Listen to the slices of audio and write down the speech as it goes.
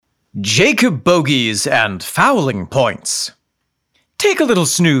Jacob bogeys and fouling points. Take a little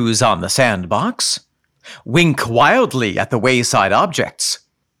snooze on the sandbox. Wink wildly at the wayside objects.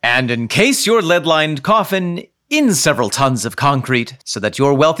 And encase your lead-lined coffin in several tons of concrete so that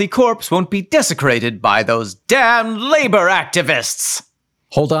your wealthy corpse won't be desecrated by those damn labor activists.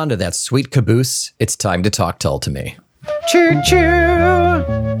 Hold on to that sweet caboose. It's time to talk Tull to me. Choo-choo.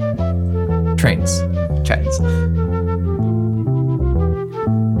 Trains.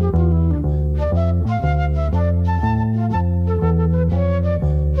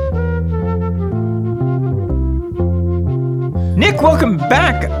 Nick, welcome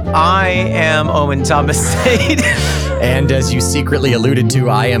back. I am Owen Thomas Sade. And as you secretly alluded to,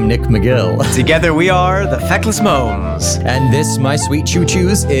 I am Nick McGill. Together we are the Feckless Moans. And this, my sweet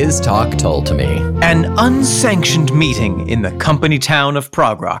choo-choos, is Talk Tull to Me. An unsanctioned meeting in the company town of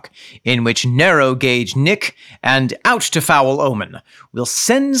Progrock, in which narrow-gauge Nick and out-to-foul Omen will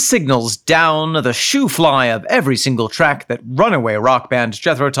send signals down the shoe-fly of every single track that runaway rock band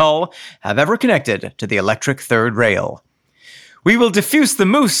Jethro Tull have ever connected to the electric third rail. We will diffuse the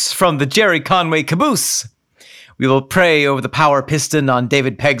moose from the Jerry Conway caboose. We will pray over the power piston on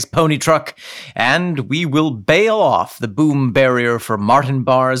David Pegg's pony truck, and we will bail off the boom barrier for Martin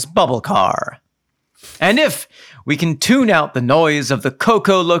Barr's bubble car. And if we can tune out the noise of the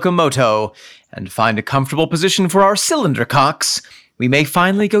Coco Locomoto and find a comfortable position for our cylinder cocks, we may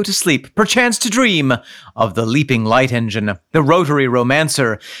finally go to sleep, perchance to dream of the leaping light engine, the rotary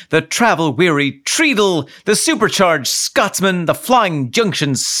romancer, the travel-weary treadle, the supercharged Scotsman, the flying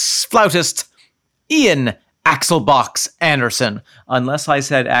junction flautist, Ian Axelbox Anderson, unless I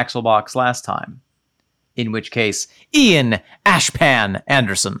said Axelbox last time, in which case, Ian Ashpan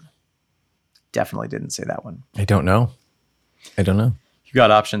Anderson. Definitely didn't say that one. I don't know. You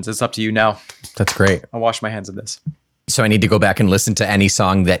got options. It's up to you now. That's great. I'll wash my hands of this. So I need to go back and listen to any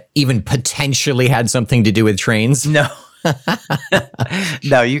song that even potentially had something to do with trains? No.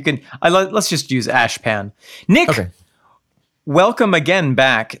 No, you can. Let's just use Ashpan. Nick, okay. Welcome again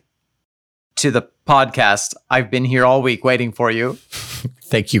back to the podcast. I've been here all week waiting for you.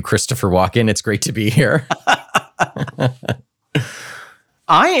 Thank you, Christopher Walken. It's great to be here.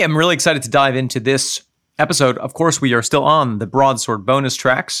 I am really excited to dive into this episode. Of course, we are still on the Broadsword bonus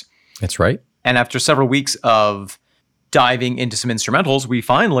tracks. That's right. And after several weeks of diving into some instrumentals, we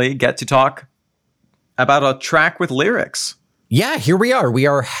finally get to talk about a track with lyrics. Yeah, here we are.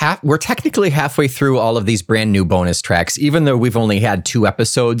 We're technically halfway through all of these brand new bonus tracks. Even though we've only had 2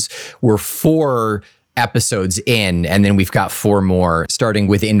 episodes, we're 4 episodes in, and then we've got 4 more, starting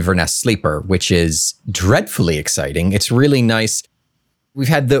with Inverness Sleeper, which is dreadfully exciting. It's really nice. We've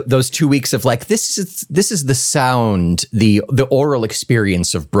had those 2 weeks of like, this is the sound, the oral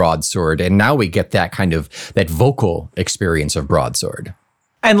experience of Broadsword, and now we get that kind of that vocal experience of Broadsword.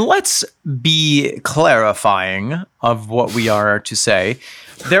 And let's be clarifying of what we are to say.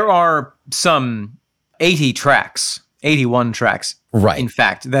 There are some 81 tracks, right, in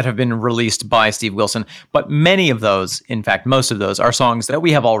fact, that have been released by Steve Wilson, but many of those, in fact, most of those are songs that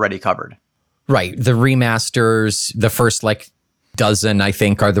we have already covered. Right, the remasters, the first dozen, I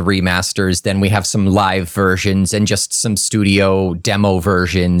think, are the remasters. Then we have some live versions and just some studio demo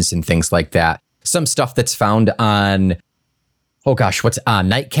versions and things like that. Some stuff that's found on, what's on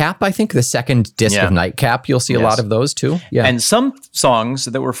Nightcap, I think, the second disc of Nightcap. You'll see a lot of those too. Yeah. And some songs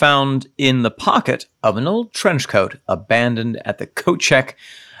that were found in the pocket of an old trench coat abandoned at the coat check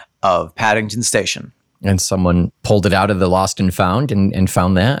of Paddington Station. And someone pulled it out of the lost and found and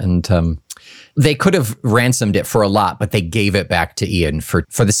found that. And they could have ransomed it for a lot, but they gave it back to Ian for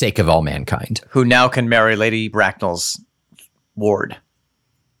the sake of all mankind. Who now can marry Lady Bracknell's ward.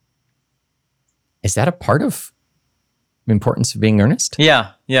 Is that a part of importance of being earnest?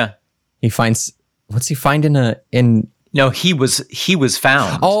 Yeah. What's he find in No, he was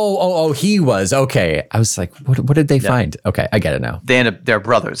found. Oh, he was. Okay. I was like, what did they find? Okay, I get it now. They're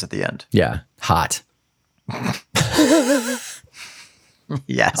brothers at the end. Yeah. Hot.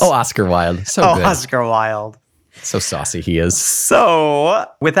 Yes. Oh, Oscar Wilde. So good. Oscar Wilde. So saucy he is. So,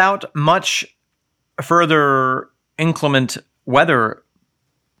 without much further inclement weather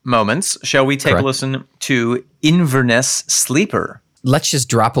moments, shall we take a listen to Inverness Sleeper? Let's just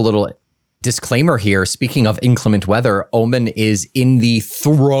drop a little disclaimer here. Speaking of inclement weather, Omen is in the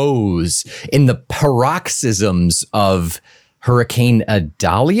paroxysms of Hurricane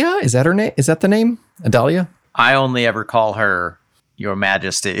Adalia. Is that her name? Is that the name? Adalia? I only ever call her Your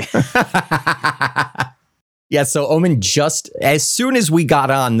Majesty. Yeah, so Omen just, as soon as we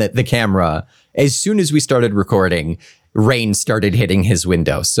got on the camera, as soon as we started recording, rain started hitting his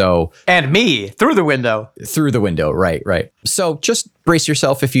window. So And me through the window. through the window, right. So just brace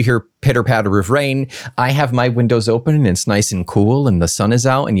yourself if you hear pitter patter of rain. I have my windows open and it's nice and cool and the sun is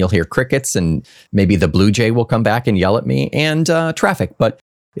out and you'll hear crickets and maybe the blue jay will come back and yell at me and traffic. But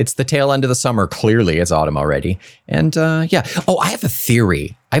it's the tail end of the summer. Clearly, it's autumn already. And yeah. Oh, I have a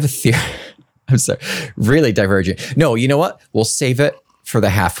theory. I'm sorry. Really divergent. No, you know what? We'll save it for the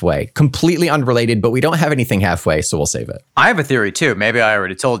halfway. Completely unrelated, but we don't have anything halfway, so we'll save it. I have a theory too. Maybe I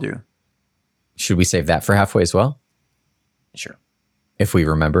already told you. Should we save that for halfway as well? Sure. If we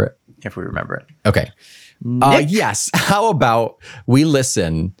remember it. If we remember it. Okay. Yes. How about we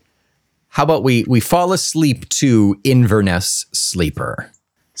listen? How about we fall asleep to Inverness Sleeper?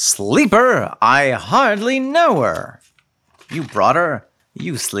 Sleeper, I hardly know her. You brought her,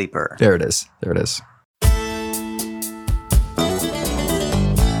 you sleeper. There it is.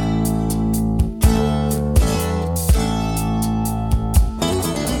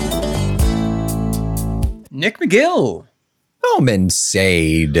 Nick McGill. Omen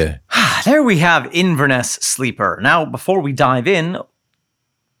Sade. There we have Inverness Sleeper. Now, before we dive in,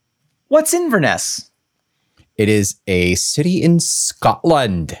 what's Inverness? It is a city in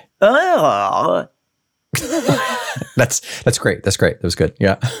Scotland. Oh. That's great. That was good.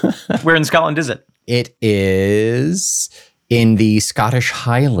 Yeah. Where in Scotland is it? It is in the Scottish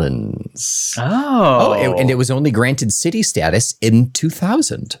Highlands. Oh. And it was only granted city status in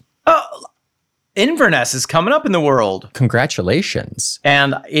 2000. Oh, Inverness is coming up in the world. Congratulations.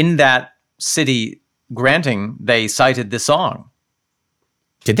 And in that city granting, they cited this song.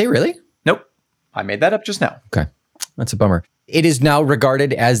 Did they really? Nope. I made that up just now. Okay. That's a bummer. It is now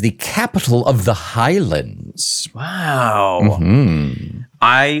regarded as the capital of the Highlands. Wow. Mm-hmm.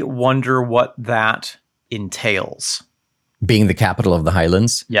 I wonder what that entails. Being the capital of the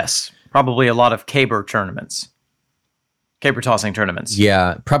Highlands? Yes. Probably a lot of caber tournaments. Caber tossing tournaments.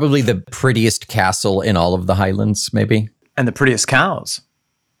 Yeah. Probably the prettiest castle in all of the Highlands, maybe. And the prettiest cows.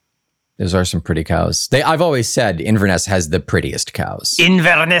 Those are some pretty cows. I've always said Inverness has the prettiest cows.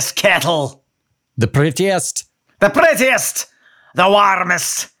 Inverness cattle. The prettiest. The prettiest. The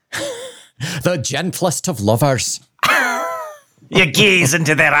warmest. The gentlest of lovers. You gaze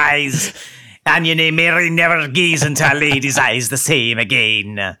into their eyes, and you may never gaze into a lady's eyes the same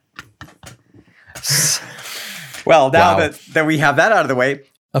again. Well, now that we have that out of the way.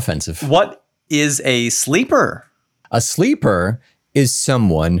 Offensive. What is a sleeper? A sleeper is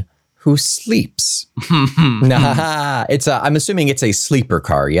someone who sleeps. Nah, I'm assuming it's a sleeper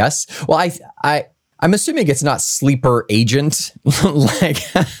car, yes? Well, I'm assuming it's not sleeper agent.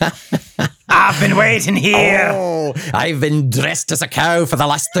 I've been waiting here. Oh, I've been dressed as a cow for the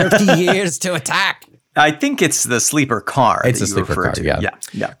last 30 years to attack. I think it's the sleeper car. It's a sleeper car,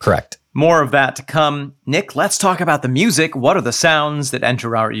 Yeah. Correct. More of that to come. Nick, let's talk about the music. What are the sounds that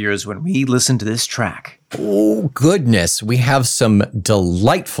enter our ears when we listen to this track? Oh, goodness. We have some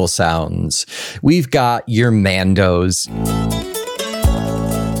delightful sounds. We've got your mandos.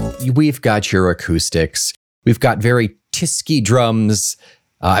 We've got your acoustics. We've got very tisky drums,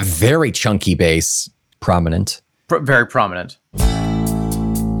 very chunky bass, prominent. Very prominent.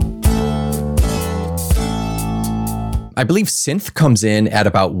 I believe synth comes in at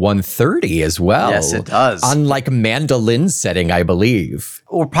about 130 as well. Yes, it does. On like mandolin setting, I believe.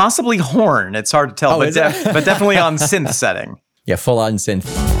 Or possibly horn. It's hard to tell, but definitely on synth setting. Yeah, full on synth.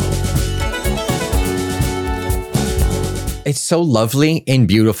 It's so lovely and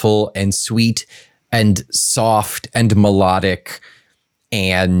beautiful and sweet and soft and melodic.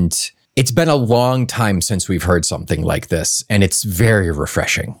 And it's been a long time since we've heard something like this. And it's very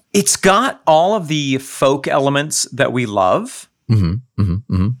refreshing. It's got all of the folk elements that we love.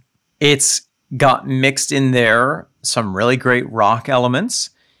 It's got mixed in there some really great rock elements.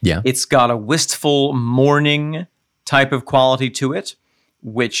 Yeah. It's got a wistful mourning type of quality to it,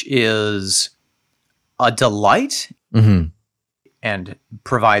 which is a delight and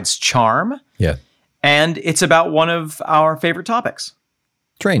provides charm. Yeah. And it's about one of our favorite topics.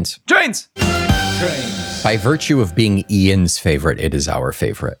 Trains. By virtue of being Ian's favorite, it is our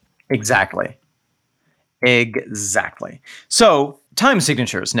favorite. Exactly. So, time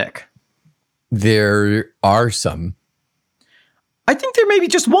signatures, Nick. There are some. I think there may be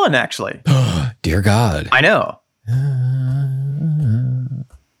just one, actually. Dear God. I know.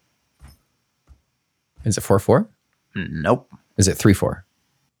 Is it 4/4? Nope. Is it 3/4?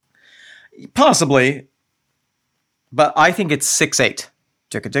 Possibly. But I think it's 6/8.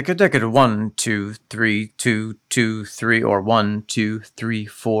 Ticka, 1, 2, 3, 2, 2, 3, or 1, 2, 3,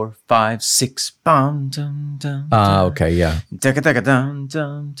 4, 5, 6. Bum, dum, dum, dum. Okay, yeah. Ticka, dum,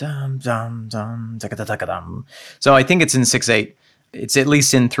 dum, dum, dum, dum, ticka, dum. So I think it's in 6/8. It's at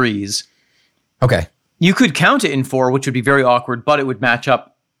least in threes. Okay. You could count it in 4, which would be very awkward, but it would match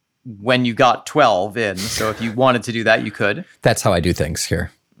up when you got 12 in. So if you wanted to do that, you could. That's how I do things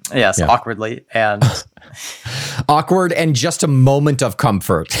here. Yes, yeah. Awkwardly. And awkward and just a moment of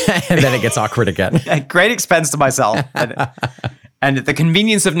comfort. And then it gets awkward again. At great expense to myself. And at the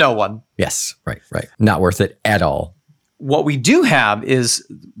convenience of no one. Yes, right. Not worth it at all. What we do have is,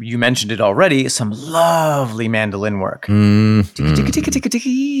 you mentioned it already, some lovely mandolin work.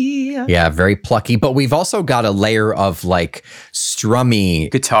 Yeah, very plucky. But we've also got a layer of like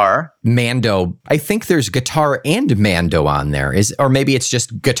strummy guitar. Mando. I think there's guitar and mando on there. Or maybe it's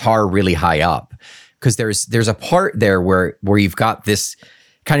just guitar really high up. Because there's a part there where you've got this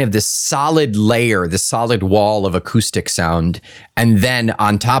kind of this solid layer, this solid wall of acoustic sound. And then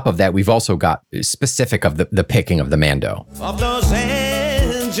on top of that, we've also got specific of the picking of the mando. Of those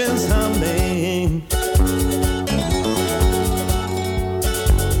engines humming.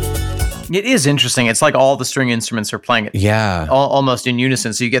 It is interesting. It's like all the string instruments are playing it. Yeah. Almost in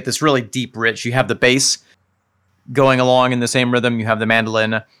unison. So you get this really deep, rich. You have the bass going along in the same rhythm. You have the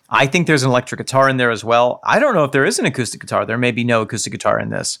mandolin. I think there's an electric guitar in there as well. I don't know if there is an acoustic guitar. There may be no acoustic guitar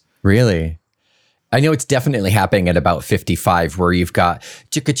in this. Really? I know it's definitely happening at about 55, where you've got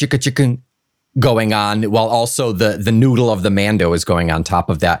chicka chicka chicka going on, while also the noodle of the mando is going on top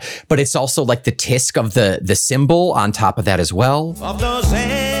of that. But it's also like the tisk of the cymbal on top of that as well. Of those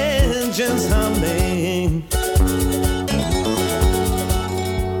engines humming.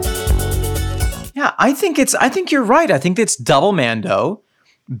 Yeah, I think you're right. I think it's double mando,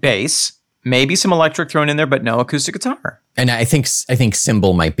 bass, maybe some electric thrown in there, but no acoustic guitar. And I think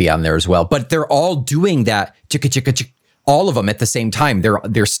cymbal might be on there as well. But they're all doing that chicka chicka chicka, all of them at the same time.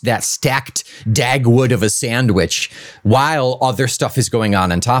 There's that stacked dagwood of a sandwich while other stuff is going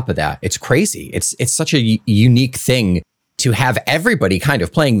on top of that. It's crazy. It's such a unique thing to have everybody kind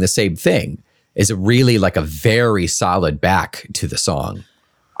of playing the same thing. Is really like a very solid back to the song.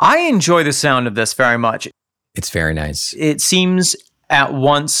 I enjoy the sound of this very much. It's very nice. It seems at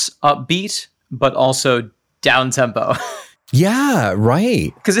once upbeat, but also down tempo. Yeah,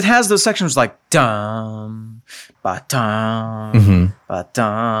 right. Because it has those sections like dum, ba dum, ba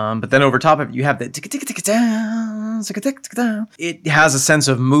dum, but then over top of it, you have the ticka ticka ticka down, ticka ticka ticka down. It has a sense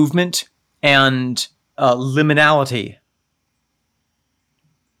of movement and liminality.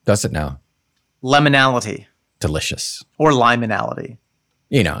 Does it now? Lemonality. Delicious. Or limonality.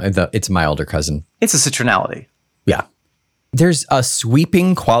 You know, it's my older cousin. It's a citronality. Yeah. There's a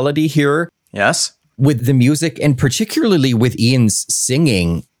sweeping quality here. Yes. With the music, and particularly with Ian's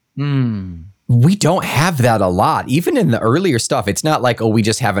singing. We don't have that a lot. Even in the earlier stuff, it's not like, oh, we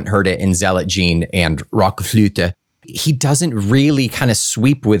just haven't heard it in Zealot Jean and Rockflute. He doesn't really kind of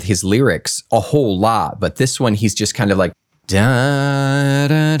sweep with his lyrics a whole lot. But this one, he's just kind of like, da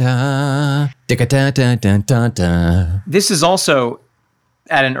da da, da da da da da da. This is also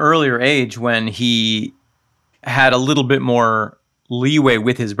at an earlier age when he had a little bit more leeway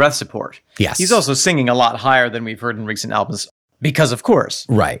with his breath support. Yes. He's also singing a lot higher than we've heard in recent albums because, of course.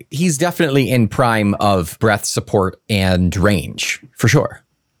 Right. He's definitely in prime of breath support and range, for sure.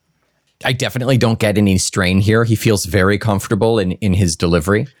 I definitely don't get any strain here. He feels very comfortable in his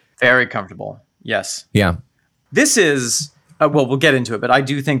delivery. Very comfortable. Yes. Yeah. This is, well, we'll get into it, but I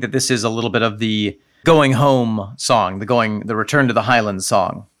do think that this is a little bit of the going home song, the return to the Highlands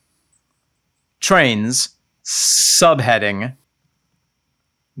song. Trains, subheading,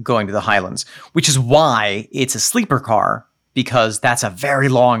 going to the Highlands, which is why it's a sleeper car, because that's a very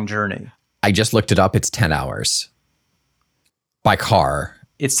long journey. I just looked it up. It's 10 hours by car.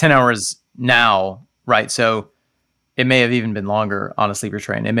 It's 10 hours now, right? So it may have even been longer on a sleeper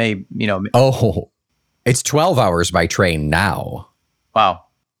train. It may, Oh, it's 12 hours by train now. Wow.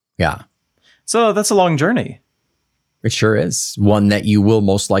 Yeah. So that's a long journey. It sure is. One that you will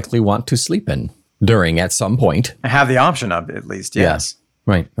most likely want to sleep in during at some point. I have the option of it, at least, yes.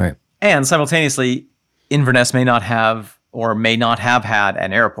 Right. And simultaneously, Inverness may not have or may not have had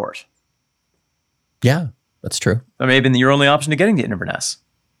an airport. Yeah, that's true. That may have been your only option to getting to Inverness.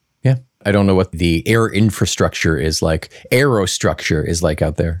 Yeah. I don't know what the air infrastructure is like, aerostructure is like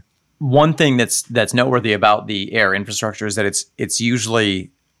out there. One thing that's noteworthy about the air infrastructure is that it's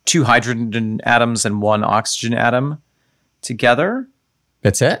usually 2 hydrogen atoms and 1 oxygen atom together.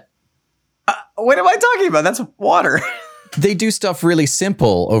 That's it? What am I talking about? That's water. They do stuff really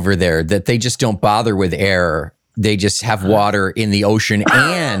simple over there that they just don't bother with air They just have water in the ocean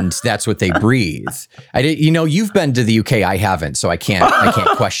and that's what they breathe. You've been to the UK. I haven't, so I can't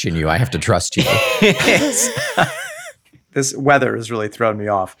question you. I have to trust you. This weather has really thrown me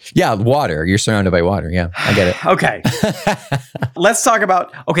off. Yeah, water. You're surrounded by water. Yeah, I get it. Okay. Let's talk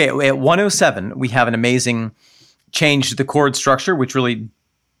about, at 107, we have an amazing change to the chord structure, which really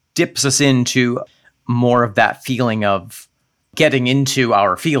dips us into more of that feeling of getting into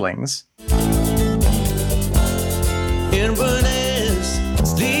our feelings. Inverness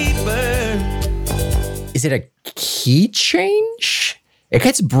Sleeper. Is it a key change? It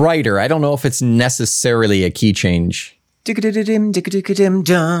gets brighter. I don't know if it's necessarily a key change.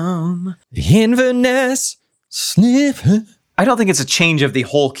 Dum. Inverness Sleeper. I don't think it's a change of the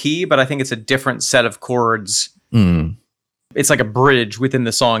whole key, but I think it's a different set of chords. It's like a bridge within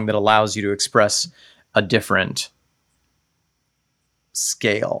the song that allows you to express a different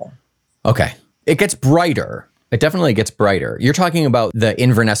scale. Okay. It gets brighter. It definitely gets brighter. You're talking about the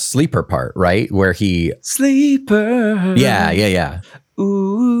Inverness Sleeper part, right? Where he... Sleeper. Yeah.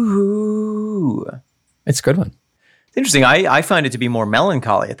 Ooh. It's a good one. It's interesting. I find it to be more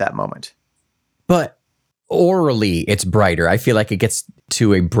melancholy at that moment. But orally, it's brighter. I feel like it gets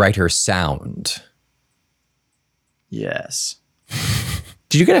to a brighter sound. Yes.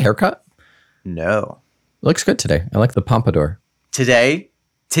 Did you get a haircut? No. It looks good today. I like the pompadour. Today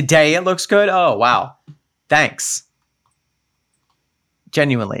it looks good? Oh, wow. Thanks.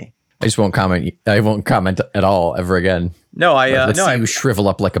 Genuinely. I just won't comment. I won't comment at all ever again. No, Let's see you shrivel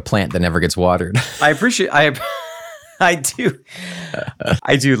up like a plant that never gets watered. I appreciate. I do.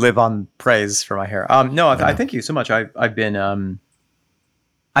 I do live on praise for my hair. No, I thank you so much. I've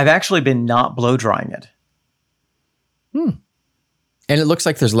actually been not blow drying it. And it looks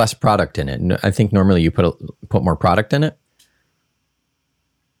like there's less product in it. I think normally you put more product in it.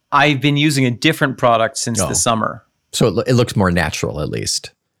 I've been using a different product since the summer. So it looks more natural, at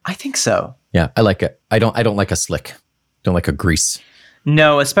least. I think so. Yeah, I like it. I don't like a slick. Don't like a grease.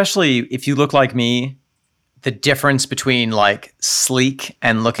 No, especially if you look like me, the difference between like sleek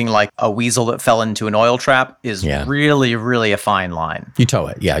and looking like a weasel that fell into an oil trap is really, really a fine line. You toe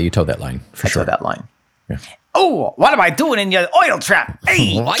it. Yeah, you toe that line for sure. I toe that line. Yeah. Oh, what am I doing in your oil trap?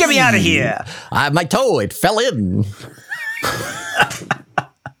 Hey, get me out of here. My toe, it fell in.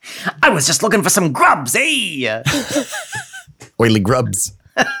 I was just looking for some grubs, hey. Oily grubs.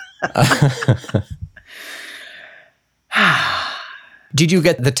 Did you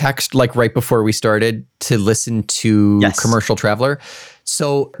get the text like right before we started to listen to Commercial Traveler?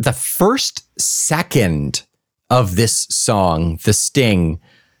 So the first second of this song, The Sting,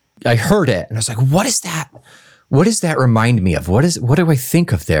 I heard it and I was like, what is that? What does that remind me of? What do I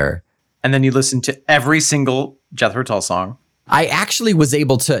think of there? And then you listen to every single Jethro Tull song. I actually was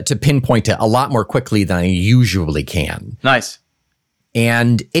able to pinpoint it a lot more quickly than I usually can. Nice.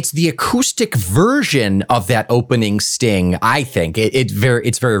 And it's the acoustic version of that opening sting, I think. It's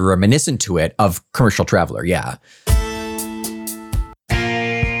very reminiscent to it of Commercial Traveler, yeah.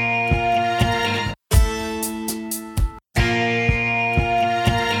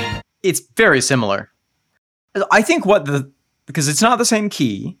 It's very similar. I think because it's not the same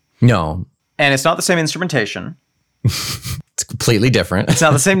key. No. And it's not the same instrumentation. It's completely different. It's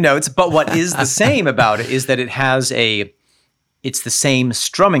not the same notes, but what is the same about it is that it's the same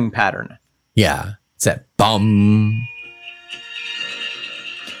strumming pattern. Yeah. It's that bum.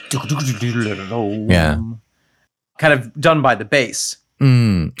 Yeah. Kind of done by the bass.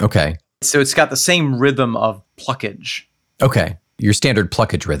 Okay. So it's got the same rhythm of pluckage. Okay. Your standard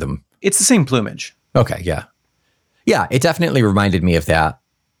pluckage rhythm. It's the same plumage. Okay, yeah. Yeah, it definitely reminded me of that.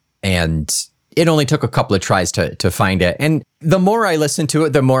 And it only took a couple of tries to find it. And the more I listen to it,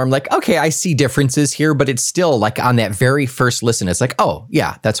 the more I'm like, okay, I see differences here, but it's still like on that very first listen, it's like, oh,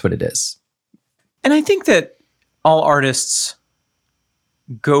 yeah, that's what it is. And I think that all artists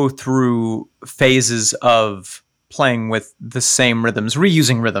go through phases of playing with the same rhythms,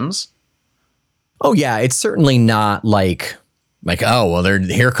 reusing rhythms. Oh, yeah, it's certainly not like, oh, well,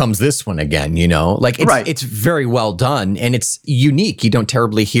 here comes this one again, you know? Like, it's very well done, and it's unique. You don't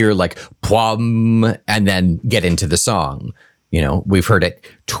terribly hear, like, plum, and then get into the song. You know, we've heard it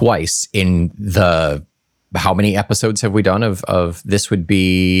twice in how many episodes have we done of this would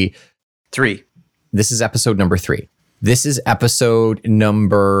be... 3. This is episode number 3. This is episode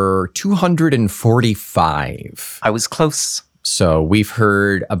number 245. I was close. So we've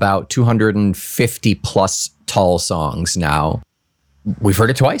heard about 250 plus Tull songs now. We've heard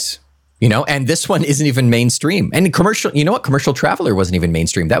it twice, you know, and this one isn't even mainstream. And Commercial Traveler wasn't even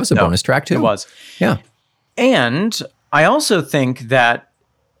mainstream. That was a bonus track too. It was. Yeah. And I also think that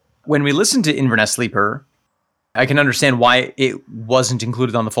when we listen to Inverness Sleeper, I can understand why it wasn't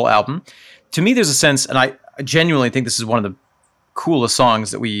included on the full album. To me, there's a sense, and I genuinely think this is one of the coolest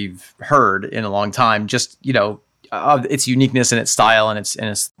songs that we've heard in a long time. Just, its uniqueness and its style and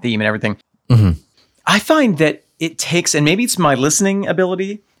its theme and everything. Mm-hmm. I find that it takes, and maybe it's my listening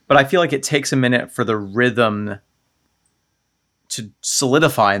ability, but I feel like it takes a minute for the rhythm to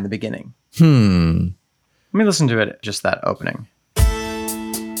solidify in the beginning. Let me listen to it, just that opening.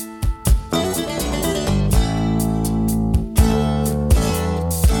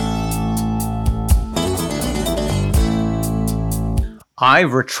 I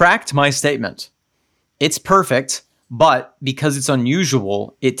retract my statement. It's perfect, but because it's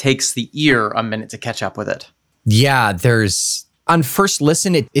unusual, it takes the ear a minute to catch up with it. Yeah, on first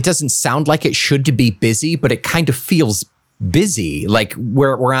listen, it doesn't sound like it should be busy, but it kind of feels busy. Like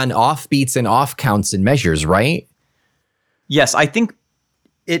we're on off beats and off counts and measures, right? Yes, I think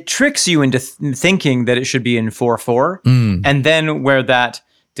it tricks you into thinking that it should be in 4/4. And then where that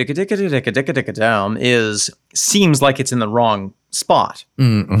down seems like it's in the wrong spot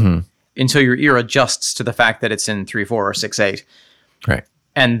until your ear adjusts to the fact that it's in 3/4 or 6/8. Right.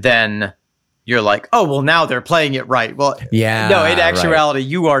 And then you're like, oh, well, now they're playing it right. Well, yeah, no, in actuality,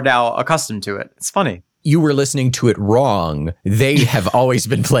 you are now accustomed to it. It's funny. You were listening to it wrong. They have always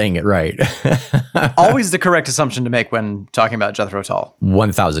been playing it right. Always the correct assumption to make when talking about Jethro Tull.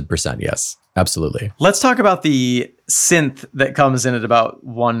 1000%. Yes, absolutely. Let's talk about the synth that comes in at about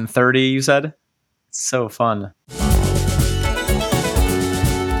 1:30, you said? It's so fun.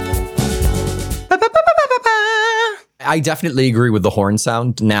 I definitely agree with the horn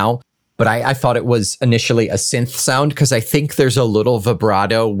sound now, but I thought it was initially a synth sound because I think there's a little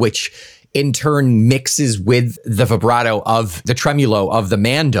vibrato, which in turn mixes with the vibrato of the tremolo of the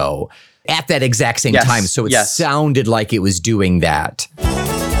mando at that exact same time. So it sounded like it was doing that.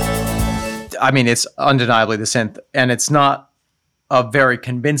 I mean, it's undeniably the synth, and it's not a very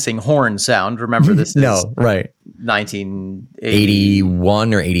convincing horn sound. Remember, this is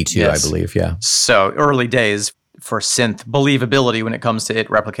 1981 or 82, yes. I believe. Yeah. So early days for synth believability when it comes to it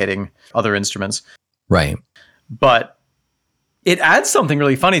replicating other instruments. Right. But it adds something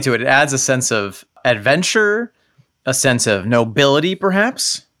really funny to it. It adds a sense of adventure, a sense of nobility,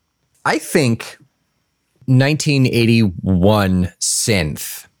 perhaps. I think 1981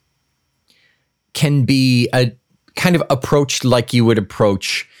 synth can be a kind of approached like you would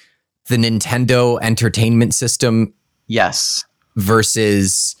approach the Nintendo Entertainment System. Yes.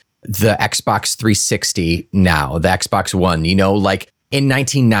 Versus the Xbox 360 now, the Xbox One, like in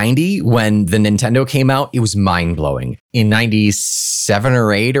 1990 when the Nintendo came out, it was mind blowing. In 97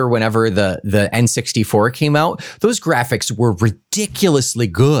 or 8 or whenever the N64 came out, those graphics were ridiculously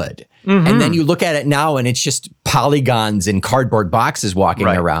good. Mm-hmm. And then you look at it now and it's just polygons and cardboard boxes walking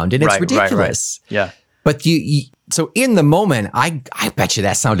around and it's ridiculous. Right. Yeah. But so in the moment, I bet you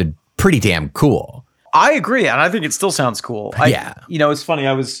that sounded pretty damn cool. I agree. And I think it still sounds cool. Yeah. It's funny.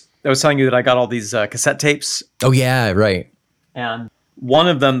 I was telling you that I got all these cassette tapes. Oh, yeah, right. And one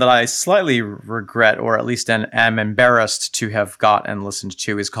of them that I slightly regret, or at least am embarrassed to have got and listened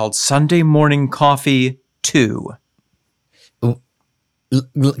to, is called Sunday Morning Coffee 2.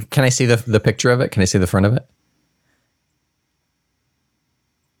 Can I see the picture of it? Can I see the front of it?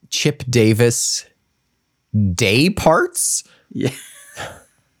 Chip Davis day parts? Yeah.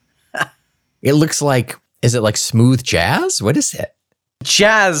 It looks like, is it like smooth jazz? What is it?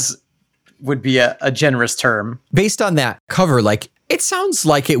 Jazz would be a generous term. Based on that cover, it sounds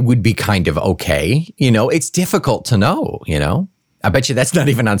like it would be kind of okay. It's difficult to know, I bet you that's not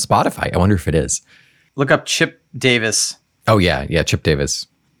even on Spotify. I wonder if it is. Look up Chip Davis. Oh, yeah. Yeah, Chip Davis.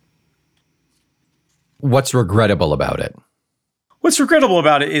 What's regrettable about it? What's regrettable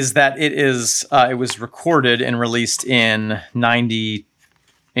about it is that it was recorded and released in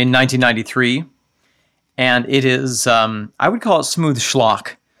 1993. And it is, I would call it smooth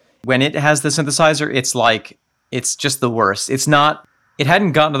schlock. When it has the synthesizer, it's just the worst. It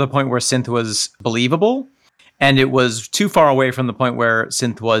hadn't gotten to the point where synth was believable, and it was too far away from the point where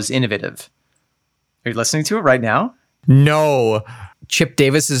synth was innovative. Are you listening to it right now? No. Chip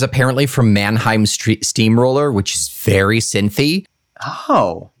Davis is apparently from Mannheim Steamroller, which is very synthy.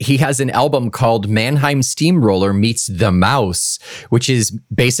 Oh. He has an album called Mannheim Steamroller Meets the Mouse, which is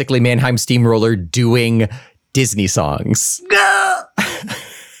basically Mannheim Steamroller doing Disney songs.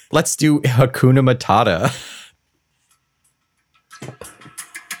 Let's do Hakuna Matata.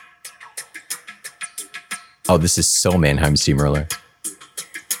 Oh, this is so Mannheim Steamroller.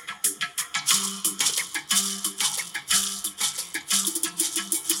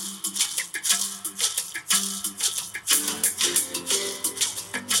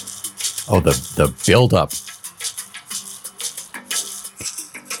 Oh, the build-up.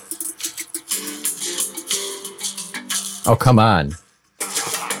 Oh, come on.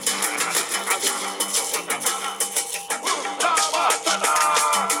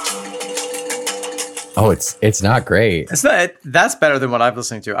 Oh, it's not great. It's not. That's better than what I've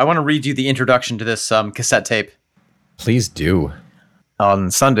listened to. I want to read you the introduction to this cassette tape. Please do.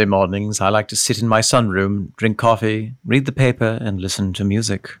 On Sunday mornings, I like to sit in my sunroom, drink coffee, read the paper, and listen to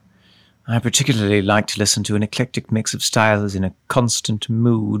music. I particularly like to listen to an eclectic mix of styles in a constant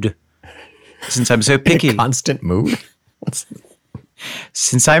mood. Since I'm so picky. In a constant mood?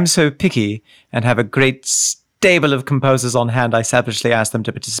 Since I'm so picky and have a great stable of composers on hand, I savagely ask them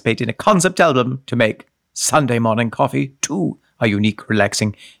to participate in a concept album to make Sunday morning coffee, too, a unique,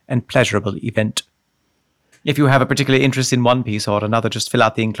 relaxing, and pleasurable event. If you have a particular interest in one piece or another, just fill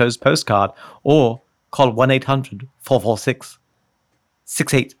out the enclosed postcard or call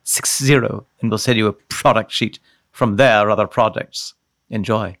 1-800-446-6860 and we'll send you a product sheet from their other products.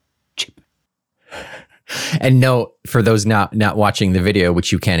 Enjoy. Cheap. And no, for those not watching the video,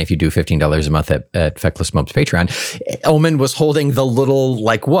 which you can if you do $15 a month at Feckless Mopes Patreon, Omen was holding the little,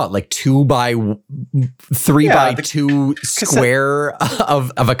 2 by 3 by 2 square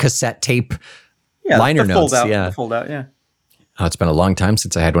of a cassette tape liner notes. Fold out, yeah. Oh, it's been a long time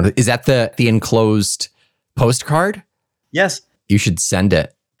since I had one. Is that the enclosed postcard? Yes. You should send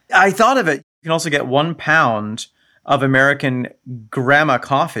it. I thought of it. You can also get 1 pound of American Grandma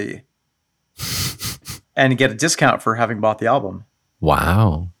coffee and get a discount for having bought the album.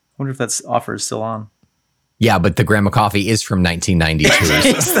 Wow. I wonder if that offer is still on. Yeah, but the Grandma coffee is from 1992.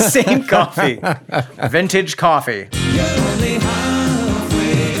 It's the same coffee. Vintage coffee.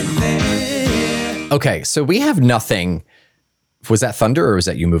 Okay, so we have nothing. Was that thunder or was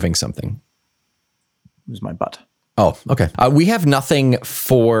that you moving something? It was my butt. Oh, okay. We have nothing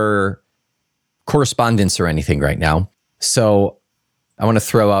for correspondence or anything right now. So I want to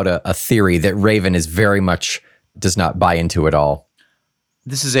throw out a theory that Raven is very much does not buy into at all.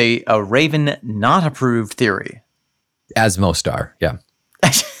 This is a Raven not approved theory. As most are, yeah.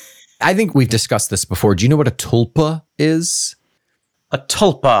 I think we've discussed this before. Do you know what a tulpa is? A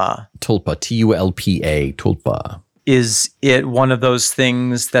tulpa. Tulpa, Tulpa, tulpa. Is it one of those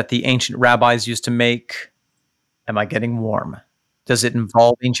things that the ancient rabbis used to make? Am I getting warm? Does it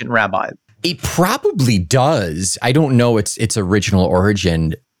involve ancient rabbis? It probably does. I don't know its original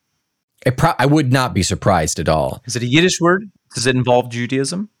origin. I would not be surprised at all. Is it a Yiddish word? Does it involve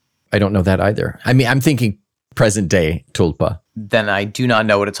Judaism? I don't know that either. I mean, I'm thinking present day tulpa. Then I do not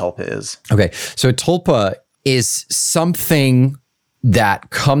know what a tulpa is. Okay, so a tulpa is something that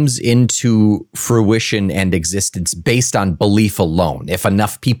comes into fruition and existence based on belief alone. If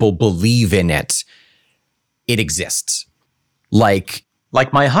enough people believe in it, it exists. Like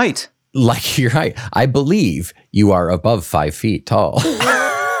my height. Like your height. I believe you are above 5 feet tall.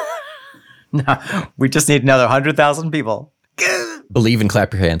 No, we just need another 100,000 people. Believe and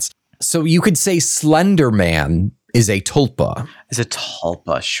clap your hands. So you could say Slender Man is a tulpa. Is a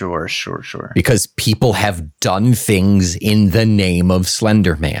tulpa, sure. Because people have done things in the name of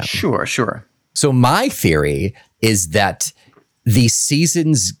Slender Man. Sure. So my theory is that the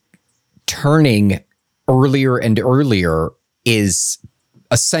seasons turning earlier and earlier is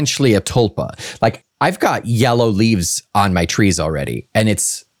essentially a tulpa. Like, I've got yellow leaves on my trees already, and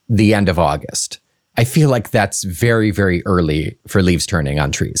it's the end of August. I feel like that's very, very early for leaves turning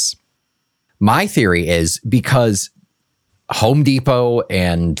on trees. My theory is because Home Depot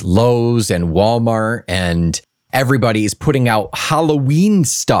and Lowe's and Walmart and everybody is putting out Halloween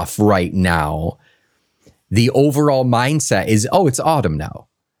stuff right now, the overall mindset is, oh, it's autumn now.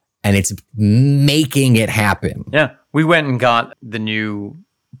 And it's making it happen. Yeah. We went and got the new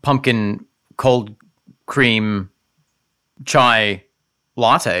pumpkin cold cream chai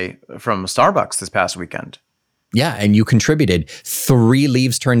latte from Starbucks this past weekend. Yeah, and you contributed. 3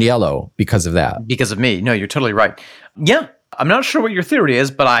 leaves turned yellow because of that. Because of me. No, you're totally right. Yeah. I'm not sure what your theory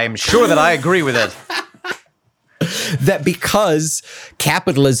is, but I'm sure that I agree with it. That because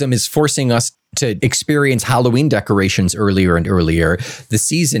capitalism is forcing us to experience Halloween decorations earlier and earlier, the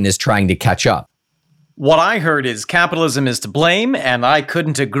season is trying to catch up. What I heard is capitalism is to blame, and I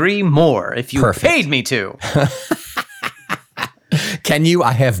couldn't agree more if you paid me to. Can you?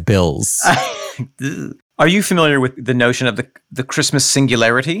 I have bills. Are you familiar with the notion of the Christmas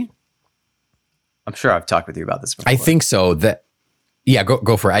singularity? I'm sure I've talked with you about this before. I think so. Yeah,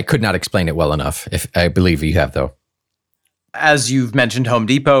 go for it. I could not explain it well enough. If I believe you have, though. As you've mentioned, Home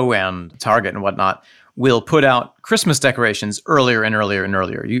Depot and Target and whatnot will put out Christmas decorations earlier and earlier and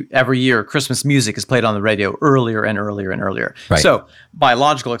earlier. Every year, Christmas music is played on the radio earlier and earlier and earlier. Right. So, by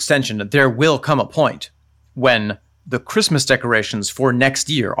logical extension, there will come a point when the Christmas decorations for next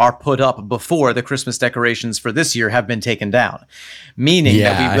year are put up before the Christmas decorations for this year have been taken down, meaning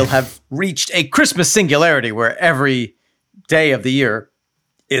that we will have reached a Christmas singularity where every day of the year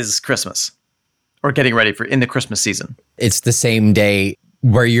is Christmas or getting ready for in the Christmas season. It's the same day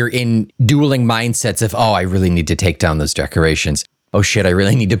where you're in dueling mindsets of, oh, I really need to take down those decorations. Oh shit, I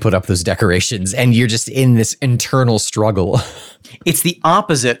really need to put up those decorations. And you're just in this internal struggle. It's the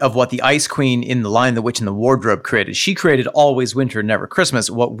opposite of what the Ice Queen in The Lion, the Witch, and the Wardrobe created. She created always winter, never Christmas.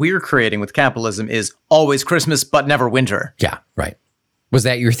 What we're creating with capitalism is always Christmas, but never winter. Yeah, right. Was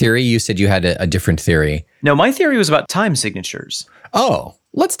that your theory? You said you had a different theory. No, my theory was about time signatures. Oh,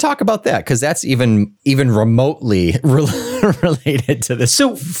 let's talk about that, because that's even remotely related to this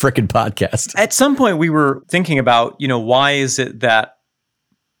frickin' podcast. At some point, we were thinking about, why is it that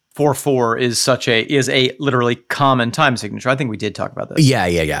 4/4 is a literally common time signature? I think we did talk about this.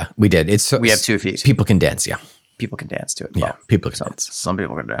 Yeah. We did. We have 2 feet. People can dance, yeah. People can dance to it. Yeah, people can dance. Some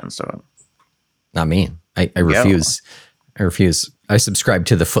people can dance to it. Not me. I refuse. I refuse. I subscribe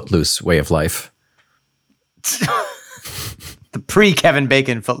to the footloose way of life. The pre-Kevin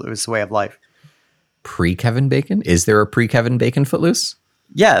Bacon Footloose way of life. Pre-Kevin Bacon? Is there a pre-Kevin Bacon Footloose?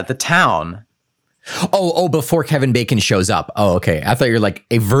 Yeah, the town. Oh, before Kevin Bacon shows up. Oh, okay. I thought you were like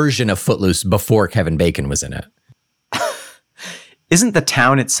a version of Footloose before Kevin Bacon was in it. Isn't the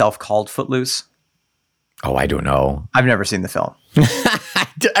town itself called Footloose? Oh, I don't know. I've never seen the film.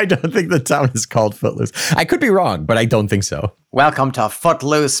 I don't think the town is called Footloose. I could be wrong, but I don't think so. Welcome to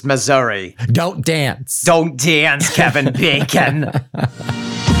Footloose, Missouri. Don't dance. Don't dance, Kevin Bacon.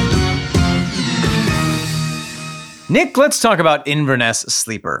 Nick, let's talk about Inverness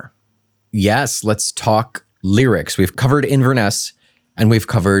Sleeper. Yes, let's talk lyrics. We've covered Inverness and we've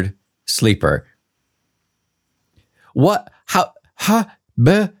covered Sleeper.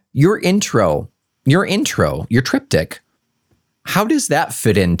 Your intro, your triptych, how does that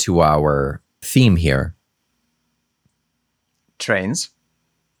fit into our theme here? Trains.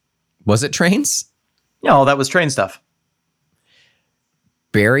 Was it trains? No, that was train stuff.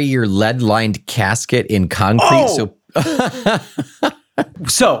 Bury your lead-lined casket in concrete.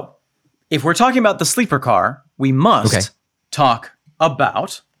 So, if we're talking about the sleeper car, we must talk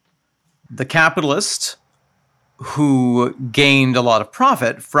about the capitalist who gained a lot of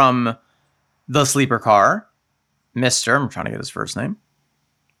profit from the sleeper car, I'm trying to get his first name.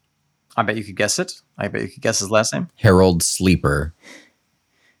 I bet you could guess it. I bet you could guess his last name. Harold Sleeper.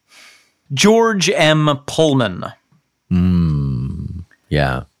 George M. Pullman.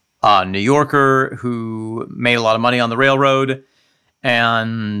 Yeah. A New Yorker who made a lot of money on the railroad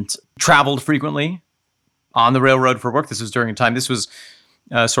and traveled frequently on the railroad for work. This was during a time. This was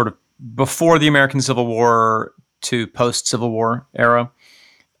sort of before the American Civil War to post-Civil War era.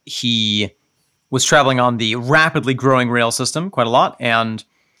 He was traveling on the rapidly growing rail system quite a lot and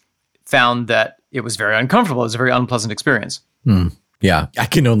found that it was very uncomfortable. It was a very unpleasant experience. Yeah, I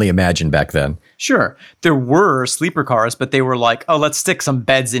can only imagine back then. Sure. There were sleeper cars, but they were like, oh, let's stick some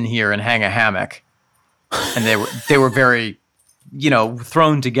beds in here and hang a hammock. And they were very,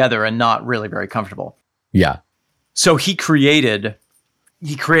 thrown together and not really very comfortable. Yeah. So he created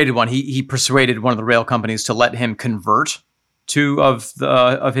one. He persuaded one of the rail companies to let him convert two of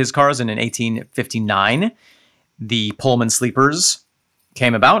his cars, and in 1859, the Pullman Sleepers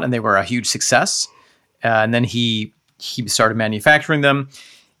came about, and they were a huge success. And then he started manufacturing them.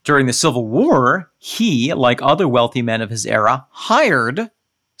 During the Civil War, he, like other wealthy men of his era, hired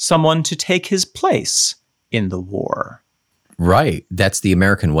someone to take his place in the war. Right. That's the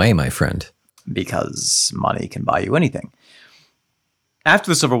American way, my friend. Because money can buy you anything.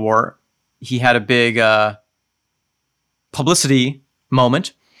 After the Civil War, he had a big publicity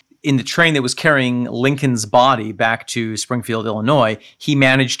moment. In the train that was carrying Lincoln's body back to Springfield, Illinois, he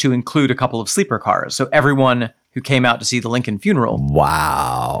managed to include a couple of sleeper cars. So everyone who came out to see the Lincoln funeral,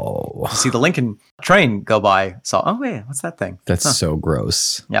 to see the Lincoln train go by, saw, oh, wait, what's that thing? That's so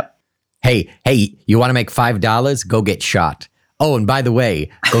gross. Yep. Hey, you want to make $5? Go get shot. Oh, and by the way,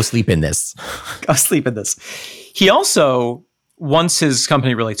 go sleep in this. Go sleep in this. He also, once his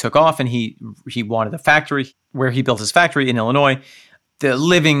company really took off and he wanted a factory where he built his factory in Illinois, the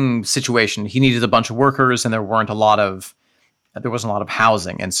living situation, he needed a bunch of workers and there wasn't a lot of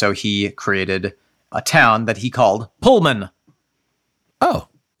housing. And so he created a town that he called Pullman. Oh,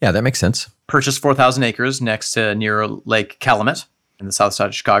 yeah, that makes sense. Purchased 4,000 acres near Lake Calumet in the south side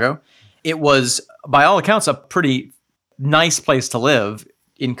of Chicago. It was, by all accounts, a pretty nice place to live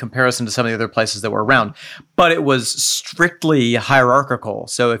in comparison to some of the other places that were around. But it was strictly hierarchical.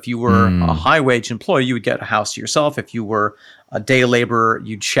 So if you were a high-wage employee, you would get a house to yourself. If you were a day laborer,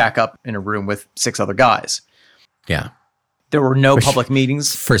 you'd shack up in a room with 6 other guys. Yeah. There were no public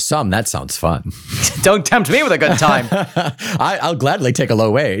meetings. For some, that sounds fun. Don't tempt me with a good time. I'll gladly take a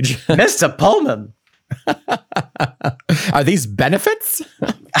low wage. Mr. Pullman. Are these benefits?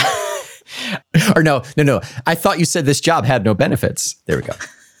 Or no. I thought you said this job had no benefits. There we go.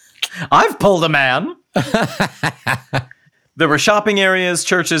 I've pulled a man. There were shopping areas,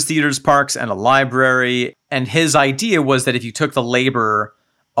 churches, theaters, parks, and a library. And his idea was that if you took the labor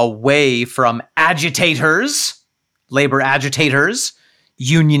away from labor agitators,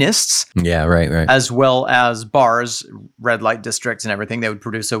 unionists, yeah, right, as well as bars, red light districts, and everything, they would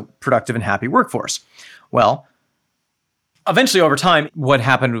produce a productive and happy workforce. Well, eventually over time, what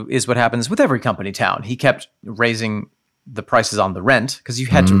happens with every company town. He kept raising the prices on the rent because you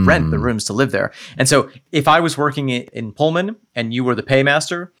had to rent the rooms to live there. And so if I was working in Pullman and you were the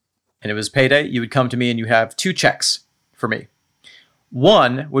paymaster and it was payday, you would come to me and you have 2 checks for me.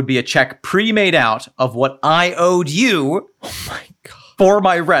 One would be a check pre-made out of what I owed you for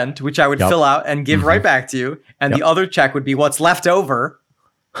my rent, which I would fill out and give right back to you. And the other check would be what's left over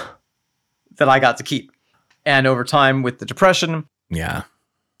that I got to keep. And over time with the Depression,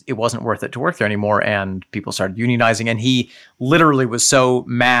 it wasn't worth it to work there anymore. And people started unionizing. And he literally was so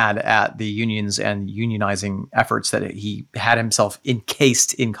mad at the unions and unionizing efforts that he had himself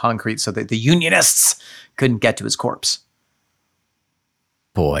encased in concrete so that the unionists couldn't get to his corpse.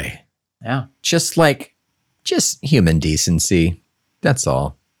 Boy. Yeah. Just human decency. That's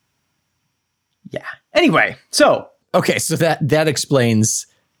all. Yeah. Anyway, so. Okay, so that explains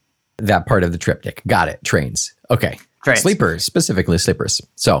that part of the triptych. Got it. Trains. Okay. Trains. Sleepers, specifically sleepers.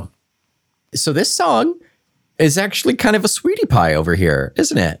 So this song is actually kind of a sweetie pie over here,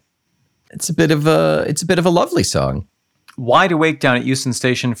 isn't it? It's a bit of a lovely song. Wide awake down at Euston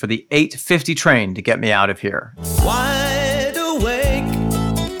Station for the 8:50 train to get me out of here. Wide awake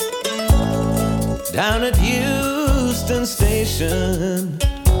down at Euston Station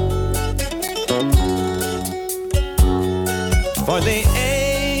for the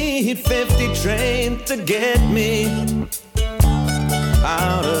 8:50 train to get me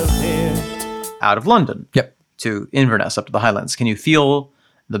out of here. Out of London. Yep. To Inverness, up to the Highlands. Can you feel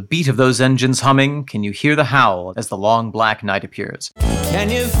the beat of those engines humming? Can you hear the howl as the long black night appears? Can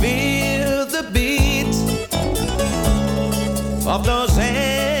you feel the beat of those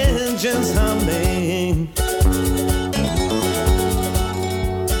engines humming?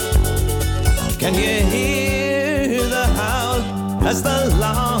 Can you hear the howl as the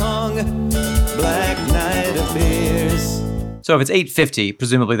long black night appears? So if it's 8:50,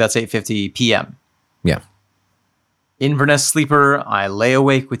 presumably that's 8:50 p.m. Yeah. Inverness Sleeper, I lay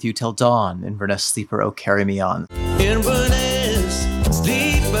awake with you till dawn. Inverness Sleeper, oh carry me on. Inverness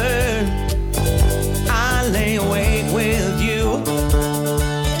Sleeper, I lay awake with you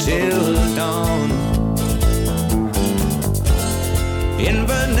till dawn.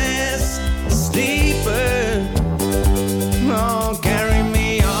 Inverness Sleeper, oh carry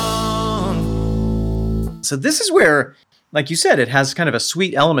me on. So this is where, like you said, it has kind of a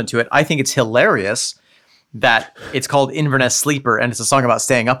sweet element to it. I think it's hilarious that it's called Inverness Sleeper and it's a song about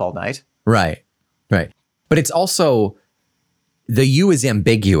staying up all night. Right. But it's also, the U is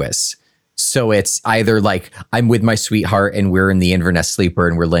ambiguous. So it's either like, I'm with my sweetheart and we're in the Inverness Sleeper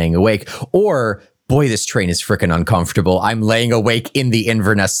and we're laying awake, or, boy, this train is freaking uncomfortable. I'm laying awake in the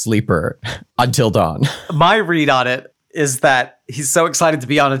Inverness Sleeper until dawn. My read on it is that he's so excited to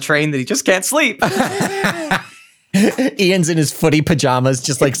be on a train that he just can't sleep. Ian's in his footy pajamas,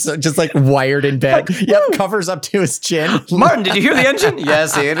 just like wired in bed. Yep, covers up to his chin. Martin, did you hear the engine?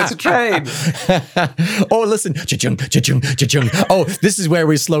 Yes, Ian, it's a train. Oh, listen. Cha-chung, cha-chung, cha-chung. Oh, this is where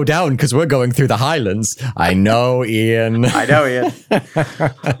we slow down because we're going through the Highlands. I know, Ian. I know, Ian.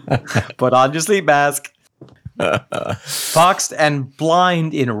 Put on your sleep mask. Foxed and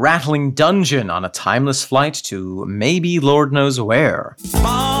blind in rattling dungeon on a timeless flight to maybe Lord knows where.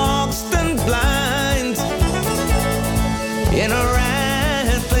 Foxed and blind in a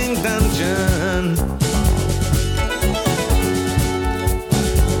rattling dungeon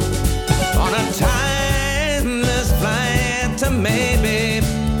on a timeless flight to maybe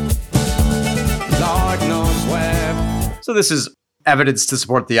Lord knows where. So this is evidence to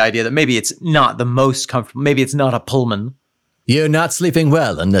support the idea that maybe it's not the most comfortable, maybe it's not a Pullman. You're not sleeping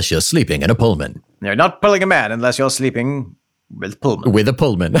well unless you're sleeping in a Pullman. You're not pulling a man unless you're sleeping with Pullman. With a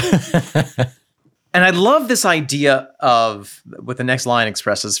Pullman. And I love this idea of what the next line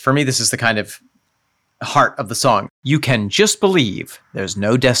expresses. For me, this is the kind of heart of the song. You can just believe there's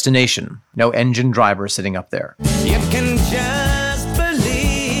no destination, no engine driver sitting up there. You can just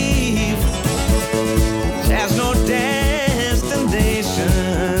believe there's no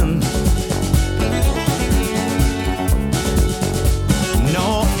destination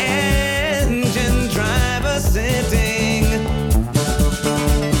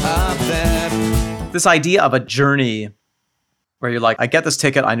This idea of a journey where you're like, I get this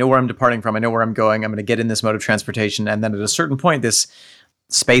ticket, I know where I'm departing from, I know where I'm going, I'm going to get in this mode of transportation. And then at a certain point, this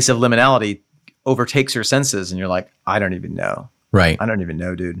space of liminality overtakes your senses and you're like, I don't even know. Right. I don't even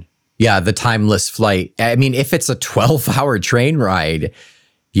know, dude. Yeah, the timeless flight. I mean, if it's a 12-hour train ride,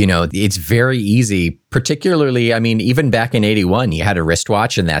 you know, it's very easy. Particularly, I mean, even back in 81, you had a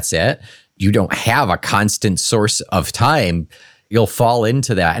wristwatch and that's it. You don't have a constant source of time. You'll fall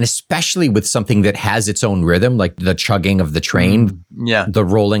into that. And especially with something that has its own rhythm, like the chugging of the train, the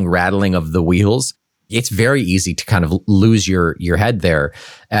rolling, rattling of the wheels. It's very easy to kind of lose your head there.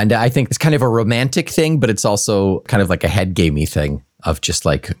 And I think it's kind of a romantic thing, but it's also kind of like a head gamey thing of just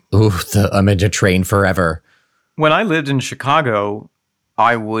like, ooh, I'm in a train forever. When I lived in Chicago,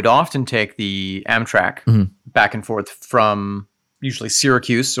 I would often take the Amtrak back and forth from usually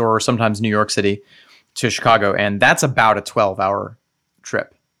Syracuse or sometimes New York City to Chicago. And that's about a 12-hour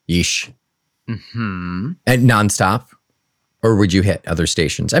trip. Yeesh. Mm-hmm. And nonstop? Or would you hit other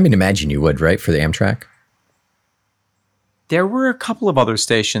stations? I mean, imagine you would, right, for the Amtrak? There were a couple of other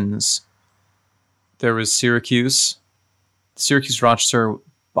stations. There was Syracuse, Rochester,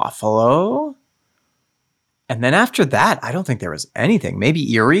 Buffalo. And then after that, I don't think there was anything.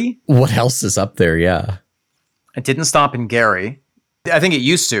 Maybe Erie? What else is up there? Yeah. It didn't stop in Gary. I think it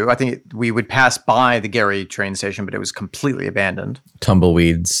used to. I think we would pass by the Gary train station, but it was completely abandoned.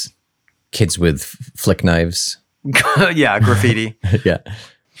 Tumbleweeds, kids with flick knives. Yeah, graffiti. Yeah.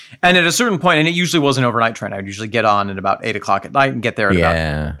 And at a certain point, and it usually was an overnight train, I would usually get on at about 8 o'clock at night and get there at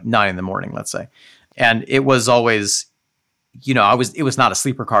about 9 in the morning, let's say. And it was always, you know, it was not a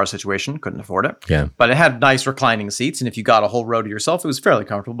sleeper car situation, couldn't afford it. Yeah. But it had nice reclining seats. And if you got a whole row to yourself, it was fairly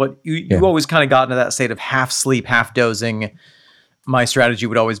comfortable. But you always kind of got into that state of half sleep, half dozing. My strategy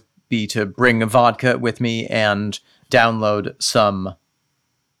would always be to bring a vodka with me and download some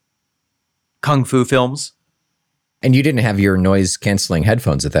kung fu films. And you didn't have your noise canceling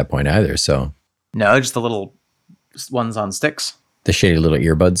headphones at that point either, so. No, just the little ones on sticks. The shady little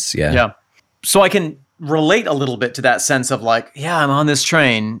earbuds, yeah. Yeah. So I can relate a little bit to that sense of like, yeah, I'm on this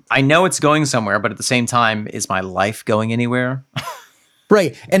train. I know it's going somewhere, but at the same time, is my life going anywhere?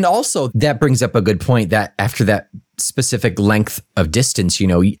 Right. And also that brings up a good point that after that specific length of distance, you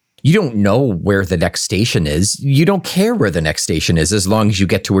know, you don't know where the next station is. You don't care where the next station is as long as you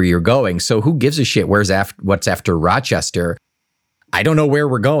get to where you're going. So who gives a shit what's after Rochester? I don't know where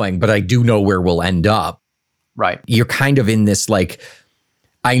we're going, but I do know where we'll end up. Right. You're kind of in this like,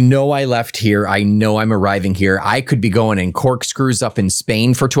 I know I left here. I know I'm arriving here. I could be going in corkscrews up in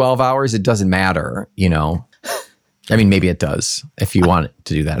Spain for 12 hours. It doesn't matter, you know? I mean, maybe it does if you want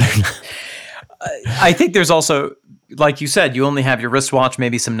to do that. I think there's also, like you said, you only have your wristwatch,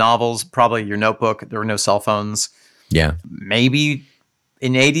 maybe some novels, probably your notebook. There were no cell phones. Yeah. Maybe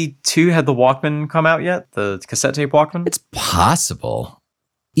in 82, had the Walkman come out yet? The cassette tape Walkman? It's possible.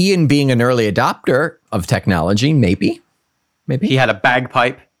 Ian being an early adopter of technology, maybe. He had a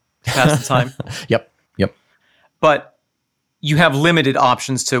bagpipe to pass the time. Yep. But you have limited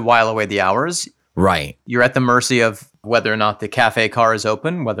options to while away the hours. Right. You're at the mercy of whether or not the cafe car is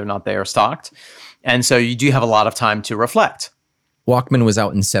open, whether or not they are stocked. And so you do have a lot of time to reflect. Walkman was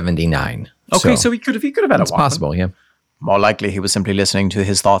out in 79. Okay, so he could have had a Walkman. It's possible, yeah. More likely he was simply listening to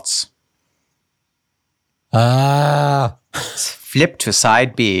his thoughts. Flip to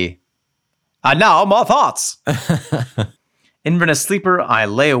side B. And now more thoughts. Inverness Sleeper, I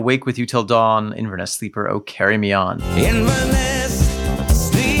lay awake with you till dawn. Inverness Sleeper, oh carry me on. Inverness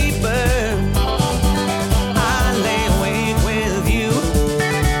Sleeper, I lay awake with you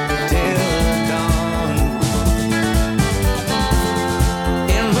till dawn.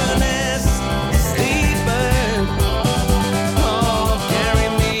 Inverness Sleeper, oh carry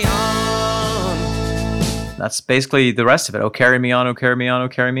me on. That's basically the rest of it. Oh carry me on, oh carry me on, oh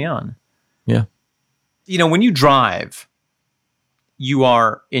carry me on. Yeah. You know, when you drive, you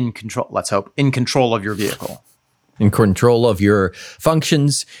are in control, let's hope, in control of your vehicle. In control of your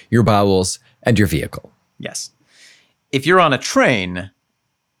functions, your bowels, and your vehicle. Yes. If you're on a train...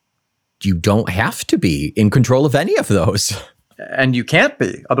 You don't have to be in control of any of those. And you can't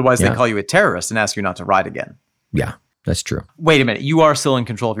be. Otherwise, they call you a terrorist and ask you not to ride again. Yeah, that's true. Wait a minute. You are still in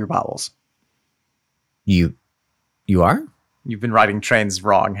control of your bowels. You are? You've been riding trains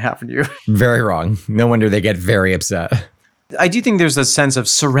wrong, haven't you? Very wrong. No wonder they get very upset. I do think there's a sense of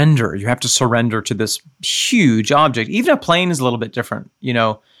surrender. You have to surrender to this huge object. Even a plane is a little bit different. You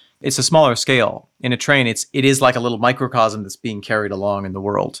know, it's a smaller scale. In a train, it is like a little microcosm that's being carried along in the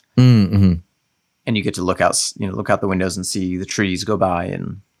world. Mm-hmm. And you get to look out the windows and see the trees go by.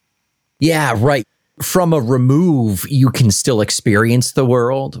 And yeah, right. from a remove, you can still experience the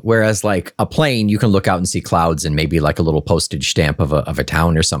world. Whereas like a plane, you can look out and see clouds and maybe like a little postage stamp of a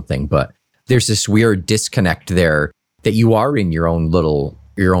town or something. But there's this weird disconnect there that you are in your own little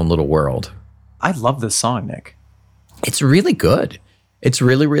world. I love this song, Nick. It's really good. It's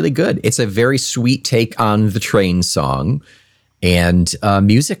really, really good. It's a very sweet take on the train song. And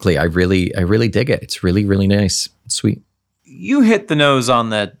musically, I really dig it. It's really, really nice. It's sweet. You hit the nose on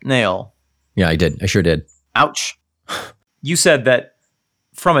the nail. Yeah, I did. I sure did. Ouch. You said that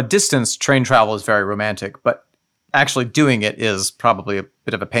from a distance, train travel is very romantic, but actually doing it is probably a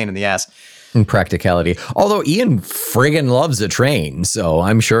bit of a pain in the ass. In practicality. Although Ian friggin' loves a train, so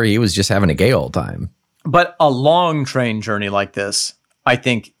I'm sure he was just having a gay old time. But a long train journey like this, I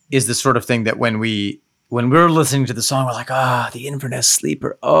think, is the sort of thing that when we're listening to the song, we're like, the Inverness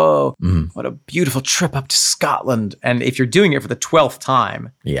Sleeper. Oh, what a beautiful trip up to Scotland. And if you're doing it for the 12th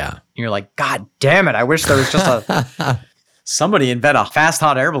time, yeah, you're like, God damn it. I wish there was just somebody invent a fast,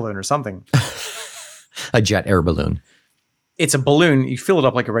 hot air balloon or something. A jet air balloon. It's a balloon. You fill it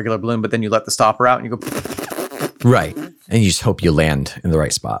up like a regular balloon, but then you let the stopper out and you go. Right. And you just hope you land in the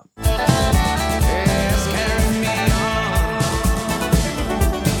right spot.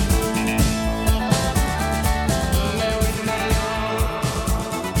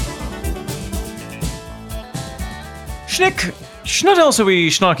 Schnick. Schnut else are we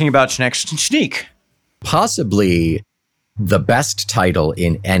schnocking about next? Schneek. Possibly the best title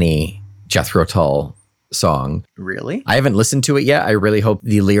in any Jethro Tull song. Really? I haven't listened to it yet. I really hope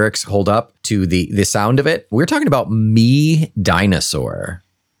the lyrics hold up to the sound of it. We're talking about Me Dinosaur.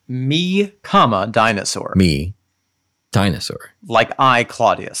 Me, comma, dinosaur. Me Dinosaur. Like I,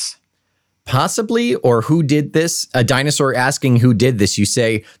 Claudius. Possibly, or who did this? A dinosaur asking who did this, you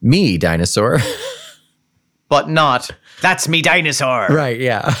say, me, dinosaur. But not, that's me, dinosaur. Right,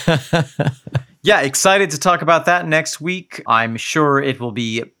 yeah. Yeah, excited to talk about that next week. I'm sure it will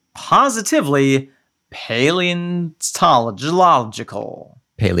be positively paleontological.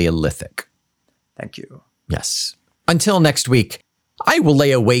 Paleolithic. Thank you. Yes. Until next week, I will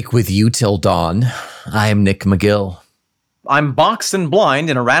lay awake with you till dawn. I am Nick McGill. I'm boxed and blind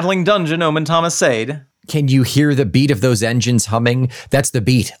in a rattling dungeon, Omen Thomas Sade. Can you hear the beat of those engines humming? That's the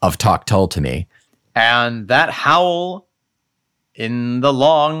beat of Talk Tull to me. And that howl in the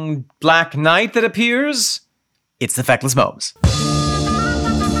long black night that appears, it's the Feckless Momes.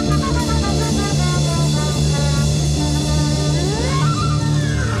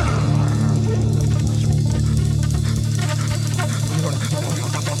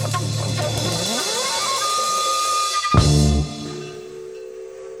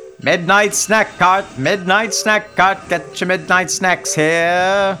 Midnight snack cart, get your midnight snacks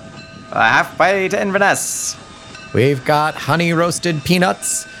here. Halfway to Inverness. We've got honey roasted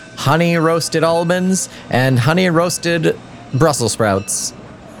peanuts, honey roasted almonds, and honey roasted Brussels sprouts.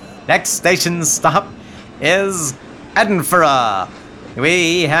 Next station stop is Edinburgh.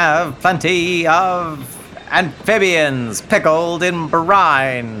 We have plenty of amphibians pickled in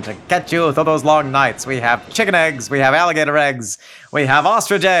brine to get you through those long nights. We have chicken eggs, we have alligator eggs, we have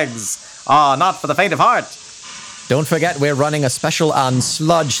ostrich eggs. Not for the faint of heart. Don't forget, we're running a special on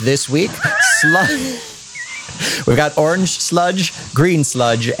sludge this week. We've got orange sludge, green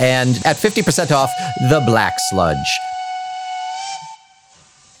sludge, and at 50% off, the black sludge.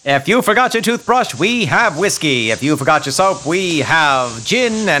 If you forgot your toothbrush, we have whiskey. If you forgot your soap, we have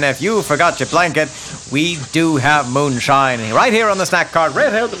gin. And if you forgot your blanket, we do have moonshine. Right here on the snack cart,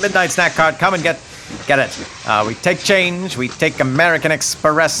 right here at the Midnight Snack Cart. Come and get it. We take change. We take American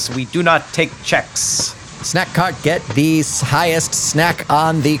Express. We do not take checks. Snack cart, get the highest snack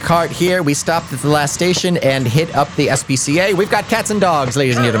on the cart here. We stopped at the last station and hit up the SPCA. We've got cats and dogs,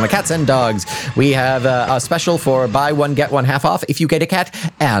 ladies and gentlemen, cats and dogs. We have a special for buy one, get one half off if you get a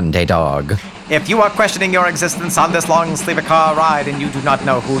cat and a dog. If you are questioning your existence on this long sleeper car ride and you do not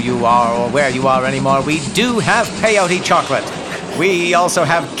know who you are or where you are anymore, we do have peyote chocolate. We also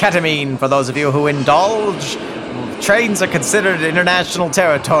have ketamine for those of you who indulge. Trains are considered international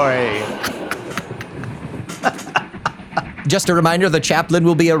territory. Just a reminder, the chaplain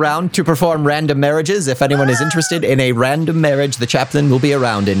will be around to perform random marriages. If anyone is interested in a random marriage, the chaplain will be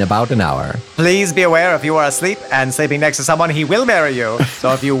around in about an hour. Please be aware, if you are asleep and sleeping next to someone, he will marry you.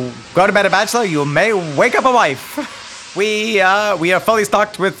 So if you go to bed a bachelor, you may wake up a wife. We are fully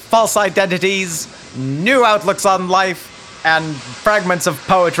stocked with false identities, new outlooks on life, and fragments of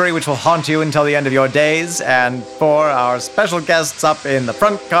poetry which will haunt you until the end of your days. And for our special guests up in the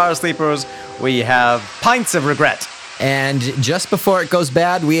front car sleepers, we have pints of regret. And just before it goes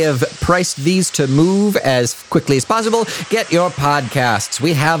bad, we have priced these to move as quickly as possible. Get your podcasts.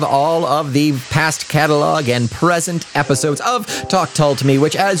 We have all of the past catalog and present episodes of Talk Tull to Me,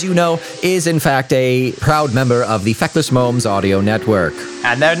 which, as you know, is in fact a proud member of the Feckless Momes audio network.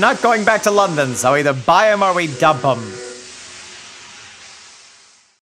 And they're not going back to London, so either buy them or we dump them.